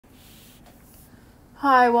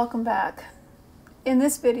Hi, welcome back. In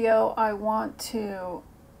this video, I want to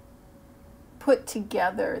put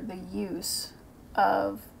together the use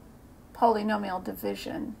of polynomial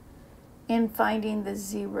division in finding the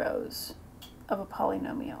zeros of a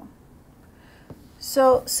polynomial.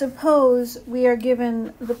 So suppose we are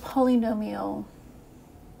given the polynomial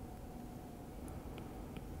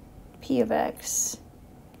p of x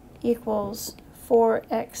equals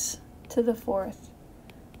 4x to the fourth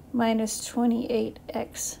minus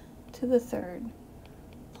 28x to the third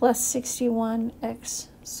plus 61x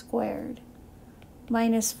squared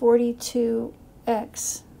minus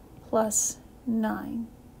 42x plus 9.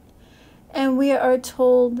 And we are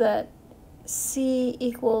told that c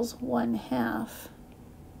equals 1/2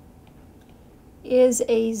 is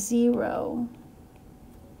a zero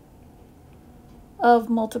of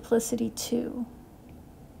multiplicity 2.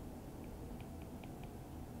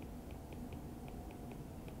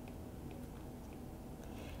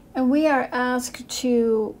 And we are asked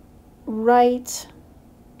to write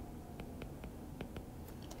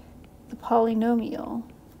the polynomial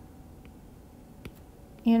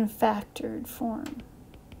in factored form.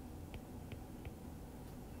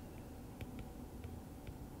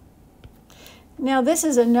 Now this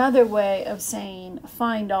is another way of saying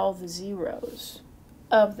find all the zeros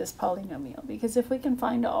of this polynomial, because if we can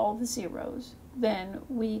find all the zeros, then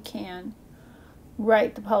we can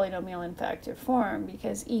write the polynomial in factored form,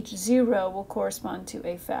 because each zero will correspond to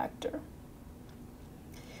a factor.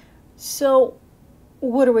 So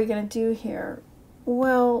what are we going to do here?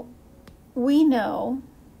 Well, we know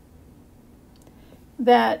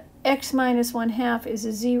that x minus 1/2 is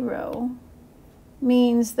a 0,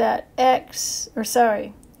 means that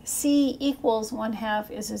c equals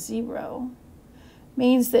 1/2 is a 0,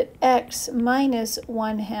 means that x minus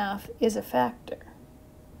 1/2 is a factor.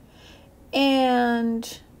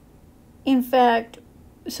 And in fact,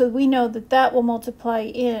 so we know that that will multiply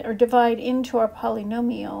in or divide into our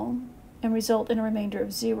polynomial and result in a remainder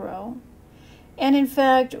of 0. And in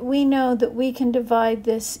fact, we know that we can divide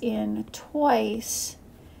this in twice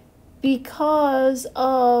because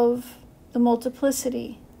of the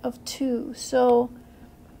multiplicity of 2. So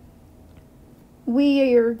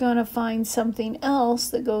we are going to find something else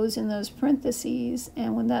that goes in those parentheses,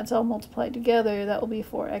 and when that's all multiplied together, that will be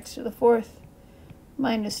 4x to the fourth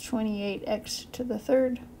minus 28x to the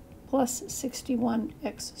third plus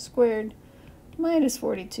 61x squared minus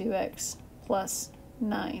 42x plus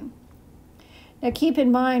 9. Now keep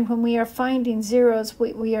in mind, when we are finding zeros,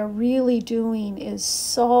 what we are really doing is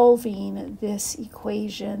solving this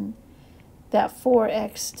equation, that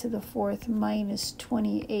 4x to the fourth minus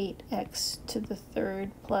 28x to the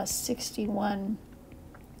third plus 61x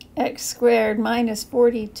squared minus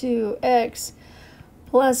 42x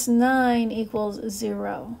plus 9 equals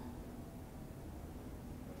 0.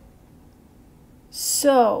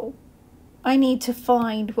 So I need to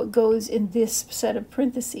find what goes in this set of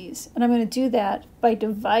parentheses, and I'm going to do that by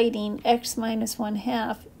dividing x minus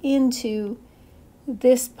 1/2 into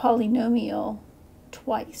this polynomial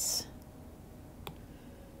twice.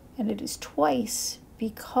 And it is twice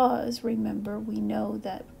because, remember, we know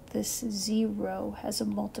that this 0 has a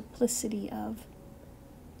multiplicity of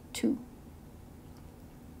 2.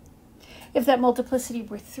 If that multiplicity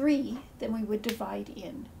were 3, then we would divide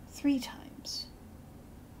in 3 times.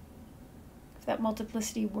 If that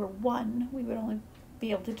multiplicity were 1, we would only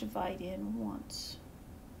be able to divide in once.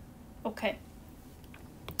 Okay,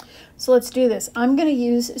 so let's do this. I'm going to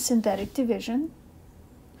use synthetic division.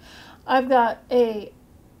 I've got a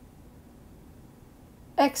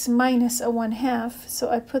x minus a 1/2, so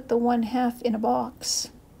I put the 1/2 in a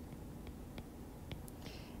box.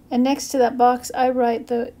 And next to that box, I write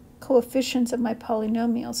the coefficients of my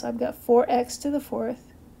polynomial. So I've got 4x to the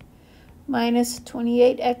fourth minus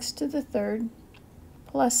 28x to the third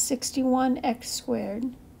plus 61x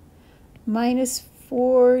squared minus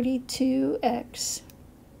 42x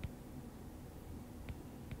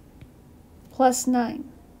plus 9.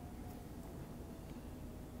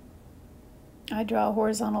 I draw a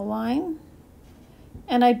horizontal line,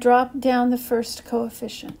 and I drop down the first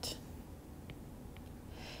coefficient.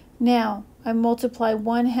 Now, I multiply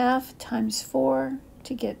 1/2 times 4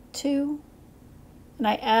 to get 2, and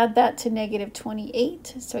I add that to negative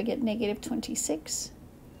 28, so I get negative 26.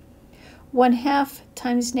 1/2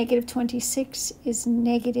 times negative 26 is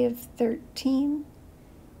negative 13,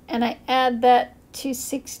 and I add that to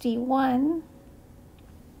 61,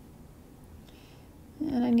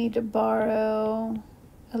 and I need to borrow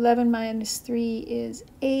 11 minus 3 is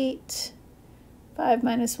 8, 5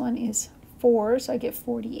 minus 1 is 4, so I get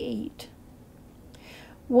 48.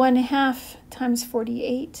 1/2 times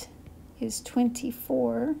 48 is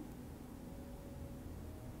 24.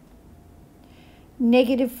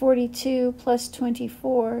 Negative 42 plus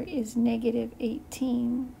 24 is negative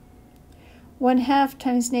 18. 1/2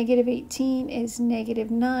 times negative 18 is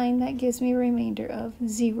negative 9. That gives me a remainder of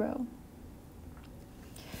 0.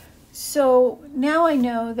 So now I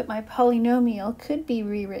know that my polynomial could be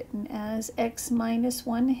rewritten as x minus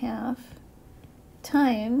 1/2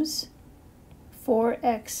 times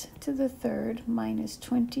 4x to the third minus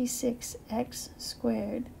 26x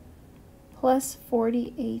squared plus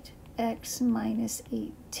 48x minus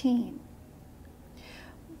 18.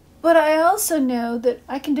 But I also know that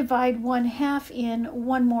I can divide 1/2 in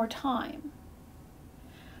one more time.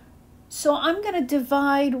 So I'm going to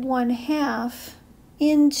divide 1/2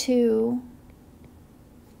 into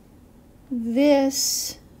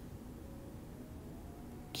this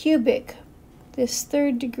cubic, this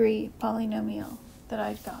third degree polynomial that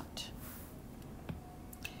I've got.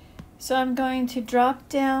 So I'm going to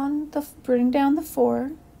bring down the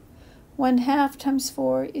 4. 1/2 times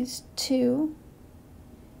 4 is 2.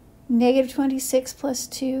 Negative 26 plus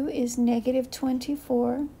 2 is negative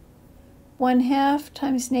 24. 1/2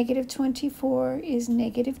 times negative 24 is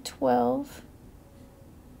negative 12.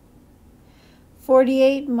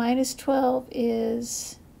 48 minus 12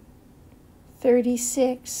 is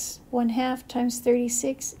 36. 1/2 times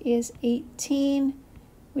 36 is 18,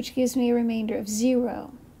 which gives me a remainder of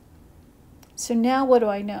 0. So now what do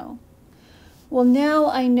I know? Well, now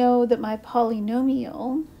I know that my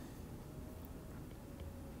polynomial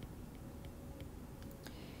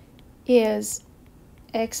is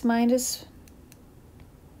x minus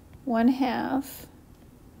 1/2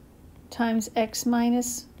 times x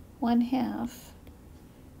minus 1/2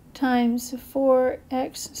 times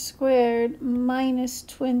 4x squared minus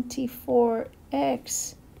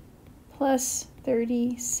 24x plus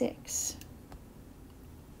 36.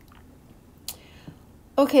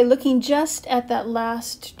 Okay, looking just at that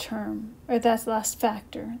last term, or that last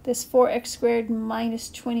factor, this 4x squared minus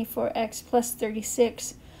 24x plus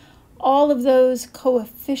 36, all of those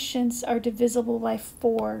coefficients are divisible by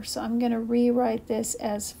 4, so I'm going to rewrite this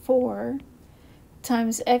as 4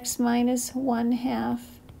 times x minus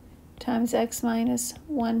 1/2 times x minus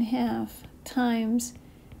 1/2 times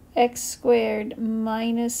x squared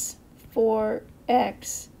minus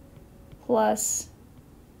 4x plus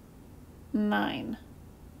 9.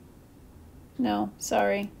 No,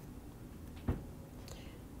 sorry.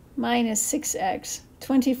 Minus 6x.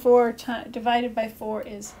 24 divided by 4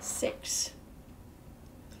 is 6.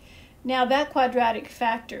 Now that quadratic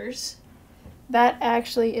factors, that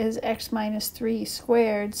actually is x minus 3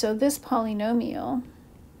 squared. So this polynomial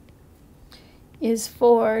is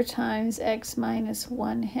 4 times x minus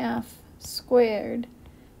 1/2 squared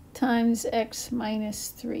times x minus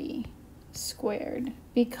 3 squared,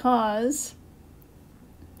 because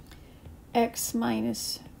x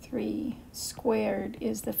minus 3 squared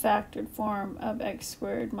is the factored form of x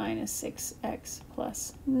squared minus 6x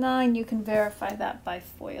plus 9. You can verify that by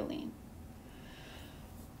foiling.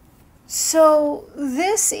 So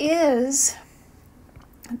this is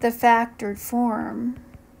the factored form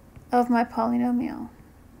of my polynomial.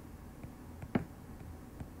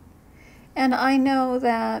 And I know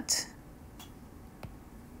that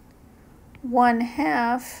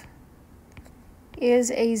 1/2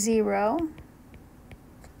 is a 0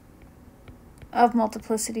 of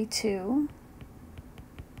multiplicity 2.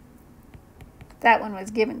 That one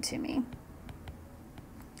was given to me.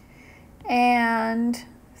 And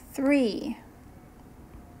 3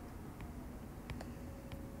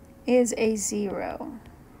 is a 0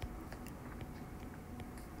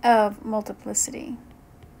 of multiplicity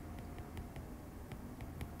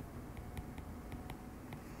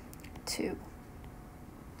 2.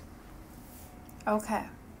 Okay.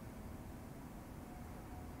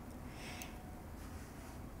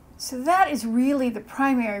 So that is really the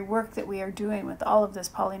primary work that we are doing with all of this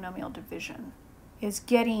polynomial division, is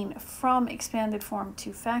getting from expanded form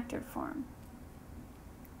to factored form.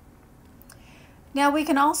 Now we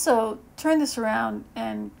can also turn this around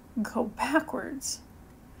and go backwards.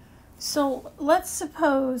 So let's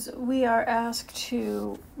suppose we are asked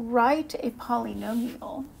to write a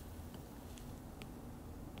polynomial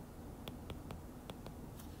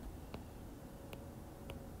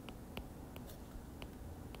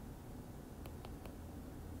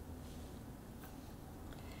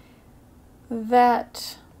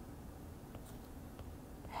that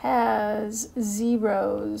has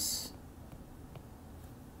zeros,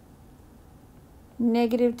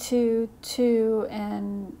 -2, 2,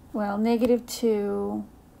 and, well, -2,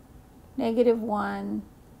 -1,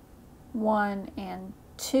 1, and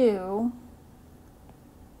 2.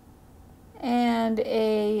 and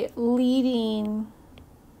a leading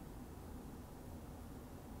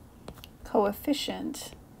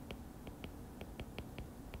coefficient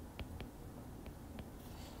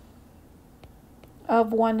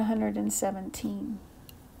of 117.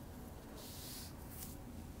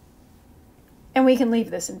 And we can leave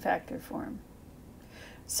this in factor form.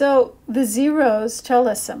 So the zeros tell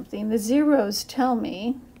us something. The zeros tell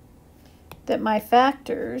me that my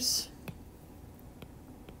factors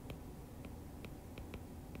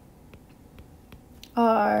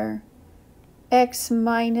are x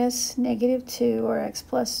minus -2, or x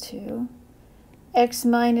plus 2, x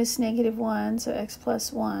minus -1, so x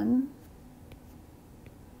plus 1,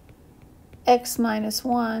 x minus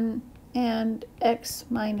 1, and x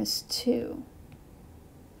minus 2.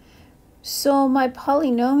 So my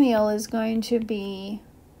polynomial is going to be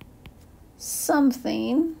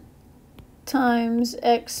something times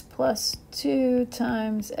x plus 2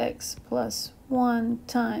 times x plus 1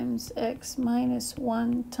 times x minus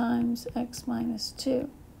 1 times x minus 2.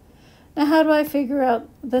 Now, how do I figure out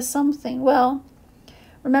the something? Well,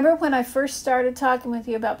 remember when I first started talking with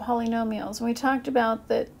you about polynomials, and we talked about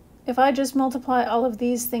that if I just multiply all of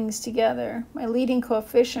these things together, my leading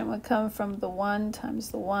coefficient would come from the 1 times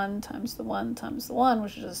the 1 times the 1 times the 1,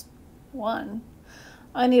 which is just 1.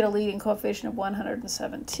 I need a leading coefficient of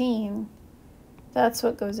 117. That's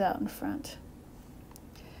what goes out in front.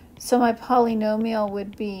 So my polynomial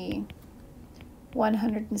would be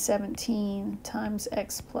 117 times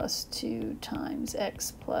x plus 2 times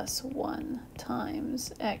x plus 1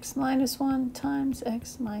 times x minus 1 times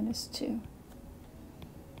x minus 2.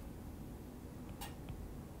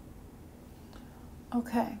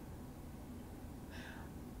 Okay.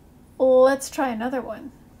 Let's try another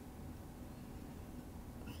one.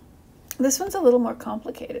 This one's a little more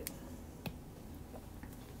complicated.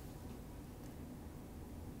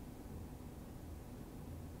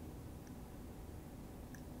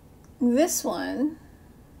 This one,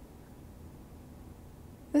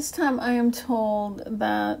 this time I am told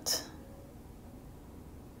that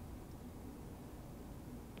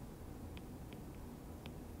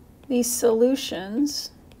the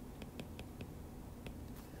solutions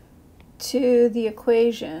to the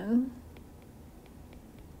equation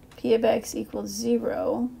p of x equals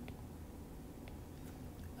 0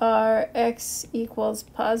 are x equals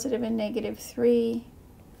positive and negative 3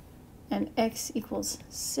 and x equals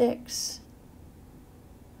 6.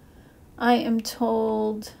 I am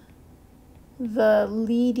told the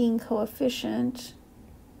leading coefficient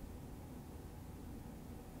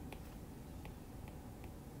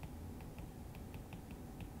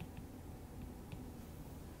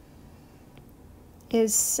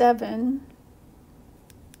is 7,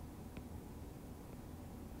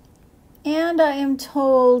 and I am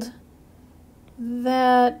told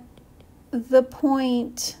that the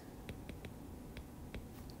point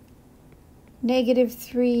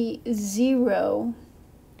 -3, 0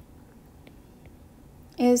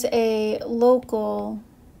 is a local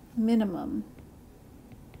minimum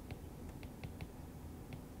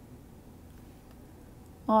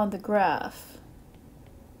on the graph.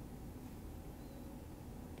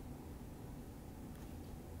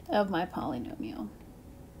 Of my polynomial.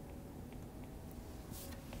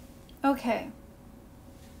 Okay.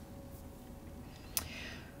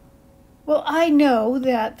 Well, I know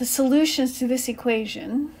that the solutions to this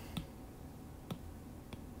equation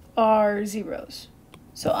are zeros.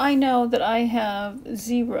 So I know that I have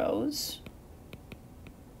zeros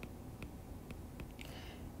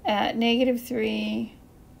at -3,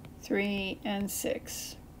 3, and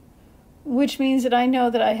 6, which means that I know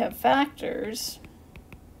that I have factors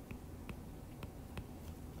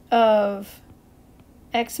of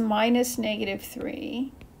x minus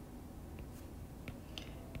 -3,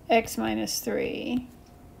 x minus 3,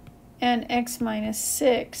 and x minus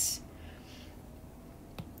 6.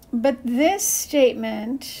 But this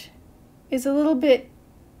statement is a little bit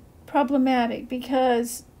problematic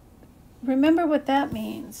because remember what that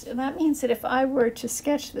means. That means that if I were to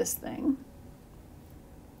sketch this thing,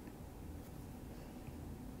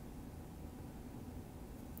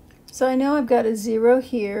 so I know I've got a 0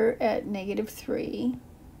 here at -3,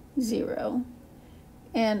 0,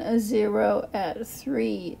 and a 0 at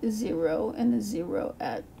 3, 0, and a 0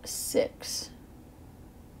 at 6.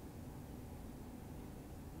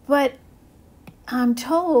 But I'm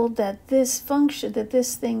told that this function, that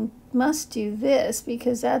this thing must do this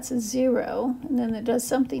because that's a 0, and then it does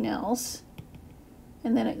something else,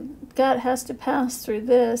 and then it has to pass through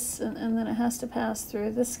this, and then it has to pass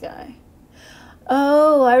through this guy.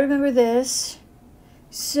 Oh, I remember this.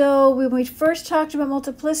 So when we first talked about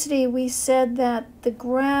multiplicity, we said that the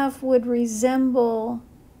graph would resemble,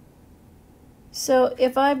 so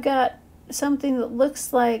if I've got something that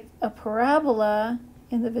looks like a parabola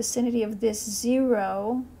in the vicinity of this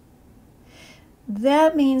 0,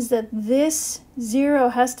 that means that this 0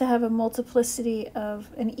 has to have a multiplicity of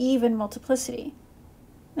an even multiplicity.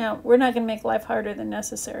 Now, we're not going to make life harder than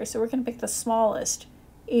necessary, so we're going to pick the smallest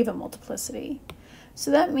even multiplicity. So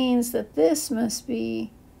that means that this must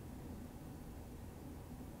be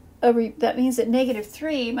that means that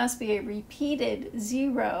 -3 must be a repeated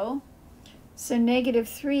 0. So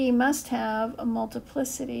 -3 must have a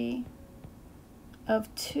multiplicity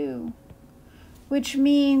of 2, which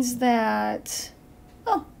means that,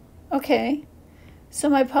 oh, okay, so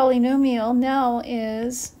my polynomial now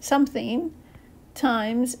is something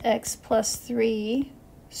times x plus 3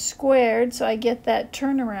 squared, so I get that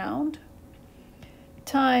turnaround,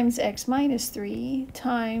 times x minus 3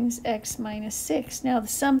 times x minus 6. Now the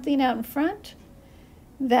something out in front,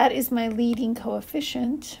 that is my leading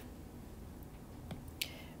coefficient,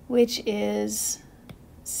 which is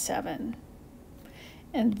 7.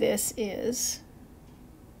 And this is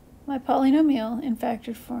my polynomial in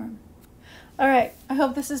factored form. All right, I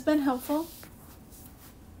hope this has been helpful.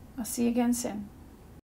 I'll see you again soon.